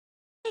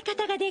て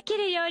方ができ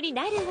るように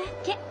なるわ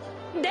け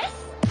で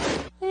す。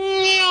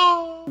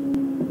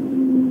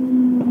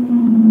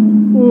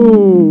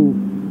Ooh.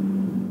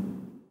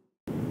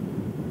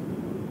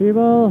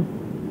 People,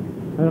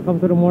 welcome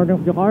to the morning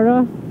of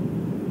Jakarta.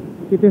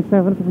 It is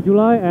 7th of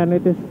July and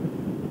it is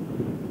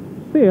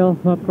still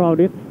not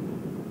crowded.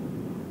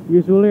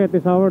 Usually at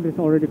this hour it is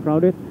already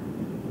crowded.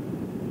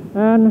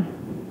 And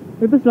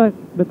it is like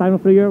the time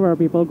of the year where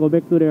people go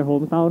back to their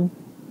hometown.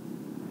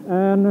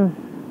 And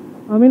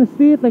I mean,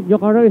 see it like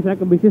Jakarta is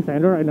like a busy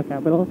center in the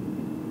capital.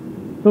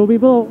 So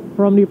people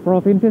from the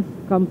provinces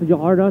come to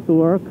Jakarta to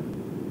work,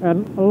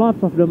 and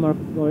lots of them are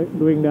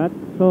doing that.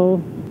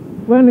 So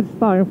when it's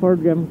time for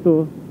them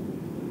to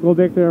go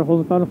back to their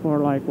hometown for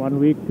like 1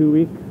 week, 2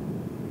 weeks,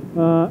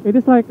 it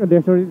is like a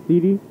deserted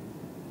city.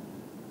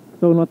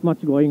 So not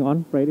much going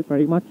on,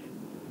 pretty much.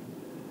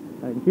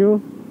 Thank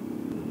you.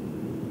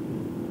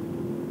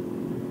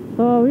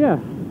 So yeah.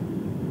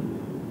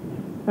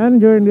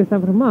 And during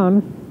December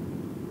month,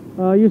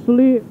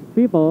 usually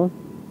people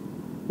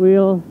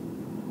will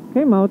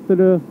came out to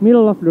the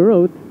middle of the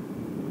road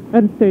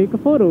and take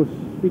photos,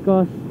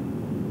 because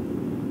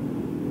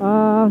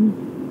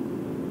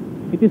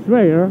it is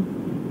rare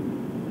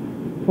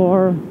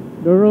for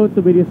the road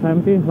to be this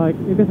empty. Like,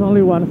 it is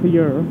only once a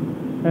year,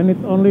 and it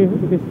will only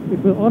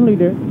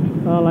be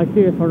like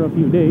this for a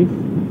few days.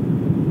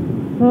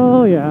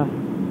 So yeah,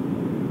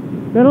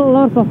 there are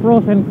lots of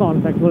pros and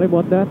cons actually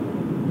about that,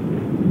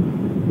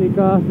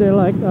 because they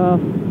like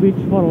beach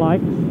for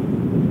likes,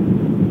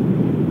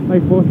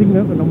 like posting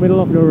them in the middle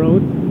of the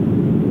road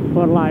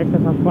for likes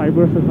and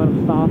subscribers and kind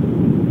of stuff.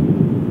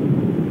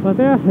 But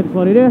yeah, it's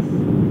what it is.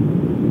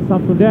 It's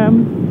up to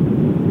them.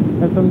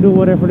 Let them do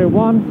whatever they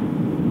want.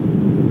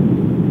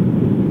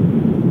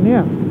 And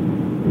yeah,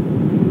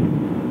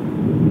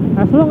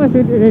 as long as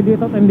they did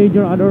not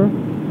endanger others,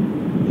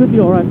 it should be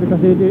alright,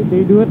 because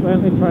they do it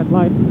when it's red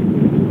light.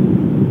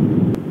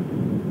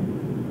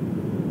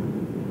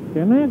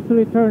 Can I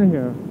actually turn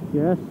here?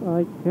 Yes,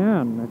 I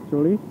can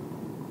actually.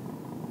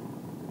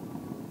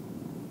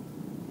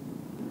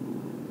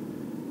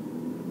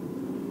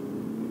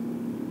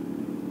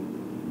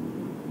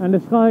 And the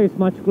sky is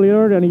much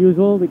clearer than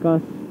usual,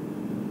 because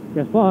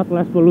guess what?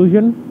 Less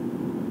pollution.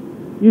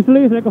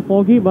 Usually it's like a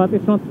foggy, but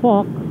it's not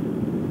fog.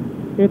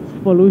 It's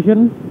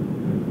pollution,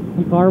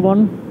 the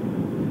carbon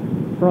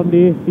from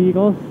the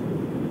vehicles.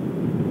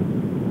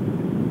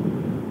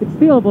 It's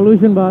still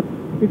pollution, but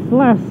it's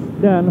less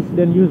dense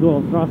than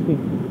usual, trust me.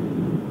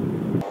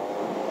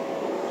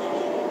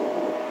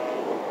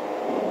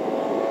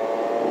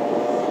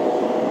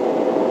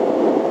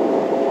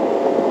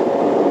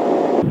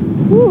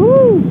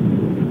 Woohoo!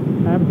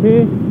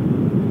 Empty.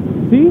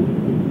 See?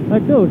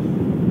 Like those.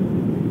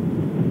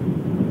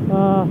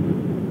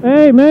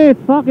 Hey mate,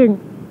 fucking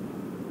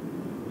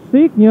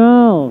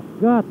signal!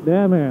 God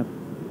damn it.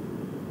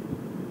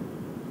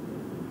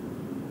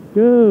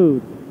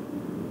 Dude.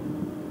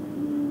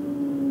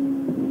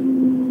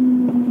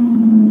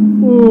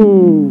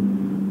 Ooh.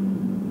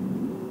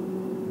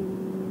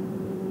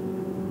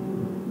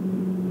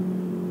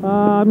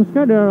 I'm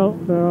scared there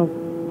are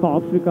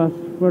cops, because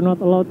we're not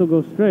allowed to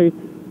go straight.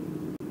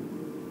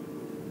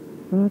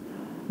 But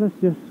let's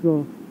just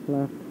go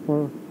left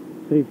for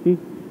safety.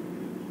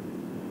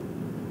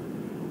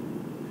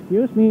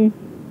 Excuse me.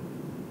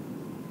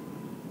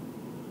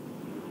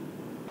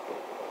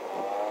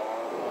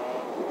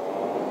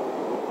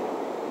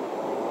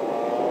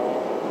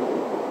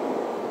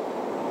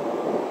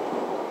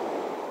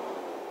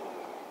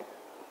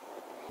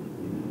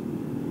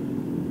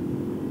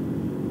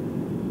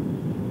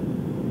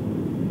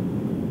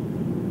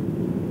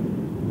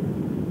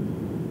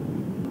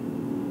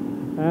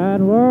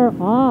 And we're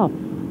off.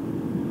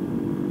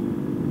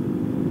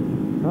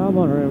 Come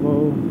on,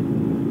 Remo.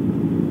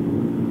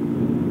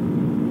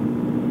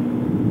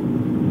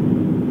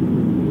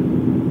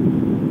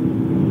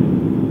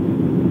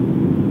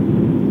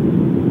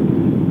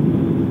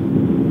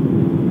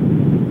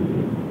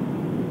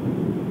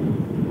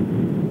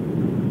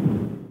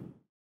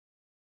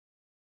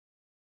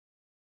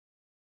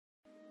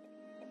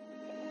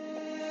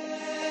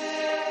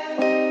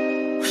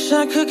 Wish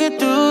I could get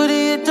through to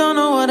you, don't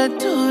know what to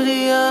do to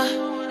you.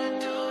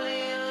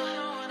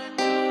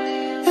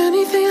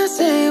 Anything I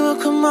say will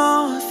come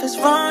off as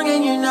wrong,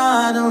 and you're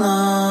not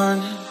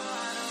alone.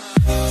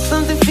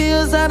 Something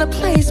feels out of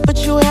place,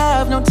 but you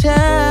have no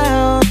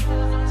tell.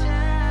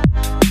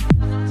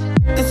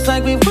 It's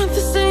like we want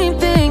the same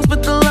things,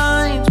 but the